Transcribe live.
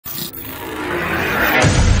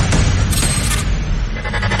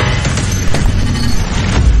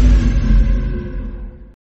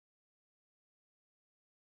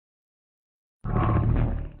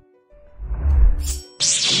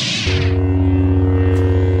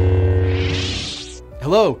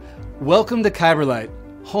Hello, welcome to Kyberlight,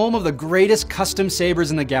 home of the greatest custom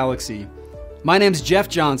sabers in the galaxy. My name's Jeff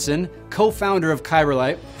Johnson, co-founder of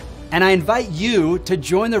Kyberlight, and I invite you to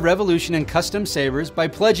join the revolution in custom sabers by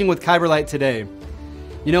pledging with Kyberlight today.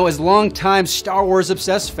 You know, as longtime Star Wars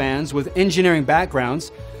obsessed fans with engineering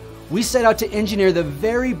backgrounds, we set out to engineer the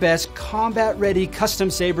very best combat-ready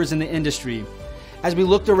custom sabers in the industry. As we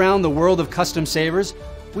looked around the world of custom sabers,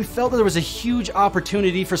 we felt that there was a huge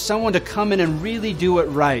opportunity for someone to come in and really do it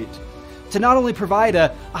right. To not only provide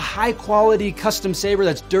a high-quality custom saber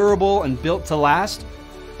that's durable and built to last,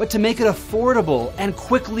 but to make it affordable and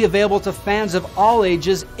quickly available to fans of all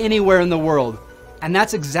ages anywhere in the world. And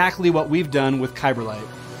that's exactly what we've done with Kyberlight.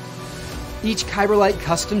 Each Kyberlight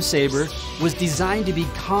custom saber was designed to be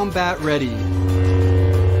combat ready.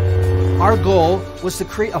 Our goal was to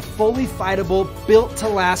create a fully fightable,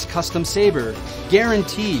 built-to-last custom saber,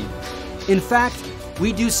 guaranteed. In fact,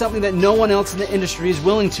 we do something that no one else in the industry is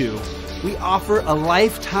willing to. We offer a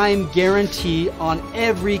lifetime guarantee on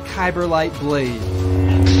every Kyberlight blade.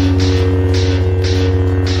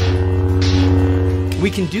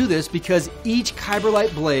 We can do this because each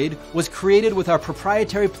Kyberlight blade was created with our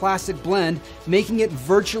proprietary plastic blend, making it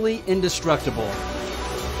virtually indestructible.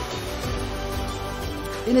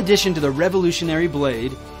 In addition to the revolutionary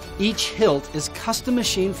blade, each hilt is custom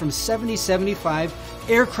machined from 7075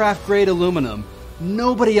 aircraft grade aluminum.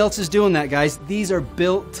 Nobody else is doing that, guys. These are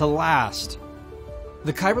built to last.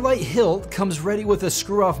 The Kyberlight hilt comes ready with a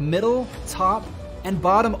screw-off middle, top, and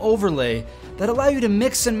bottom overlay that allow you to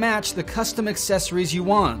mix and match the custom accessories you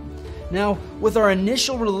want. Now, with our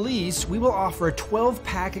initial release, we will offer a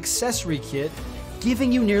 12-pack accessory kit,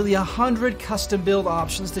 giving you nearly 100 custom build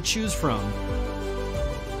options to choose from.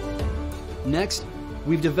 Next,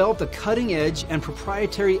 we've developed a cutting-edge and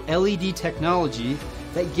proprietary LED technology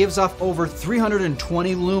that gives off over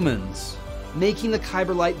 320 lumens, making the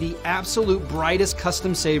Kyberlight the absolute brightest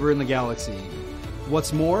custom saber in the galaxy.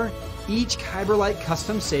 What's more, each Kyberlight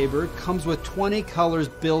custom saber comes with 20 colors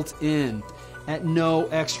built in at no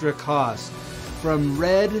extra cost, from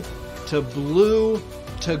red to blue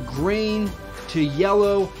to green to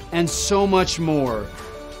yellow and so much more.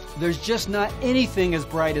 There's just not anything as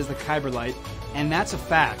bright as the Kyberlight, and that's a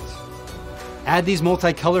fact. Add these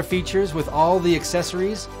multicolor features with all the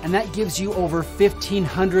accessories, and that gives you over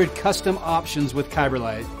 1,500 custom options with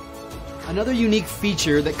Kyberlight. Another unique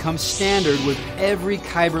feature that comes standard with every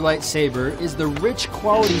Kyberlight saber is the rich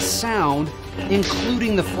quality sound,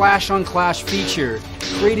 including the Flash on Clash feature,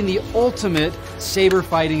 creating the ultimate saber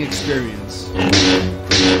fighting experience.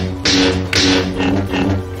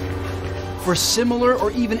 For similar or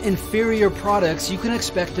even inferior products, you can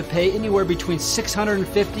expect to pay anywhere between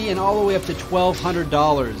 $650 and all the way up to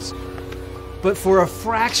 $1,200. But for a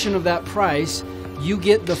fraction of that price, you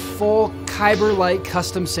get the full Kyberlight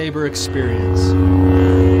custom saber experience.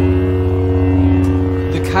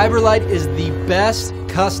 The Kyberlight is the best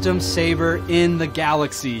custom saber in the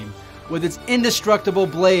galaxy. With its indestructible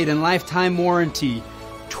blade and lifetime warranty,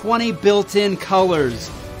 20 built-in colors,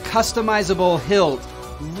 customizable hilt,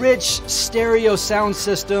 rich stereo sound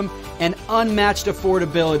system, and unmatched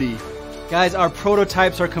affordability. Guys, our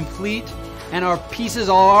prototypes are complete and our pieces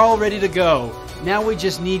are all ready to go. Now we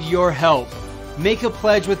just need your help. Make a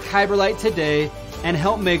pledge with Kyberlight today and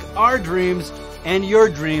help make our dreams and your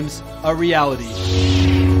dreams a reality.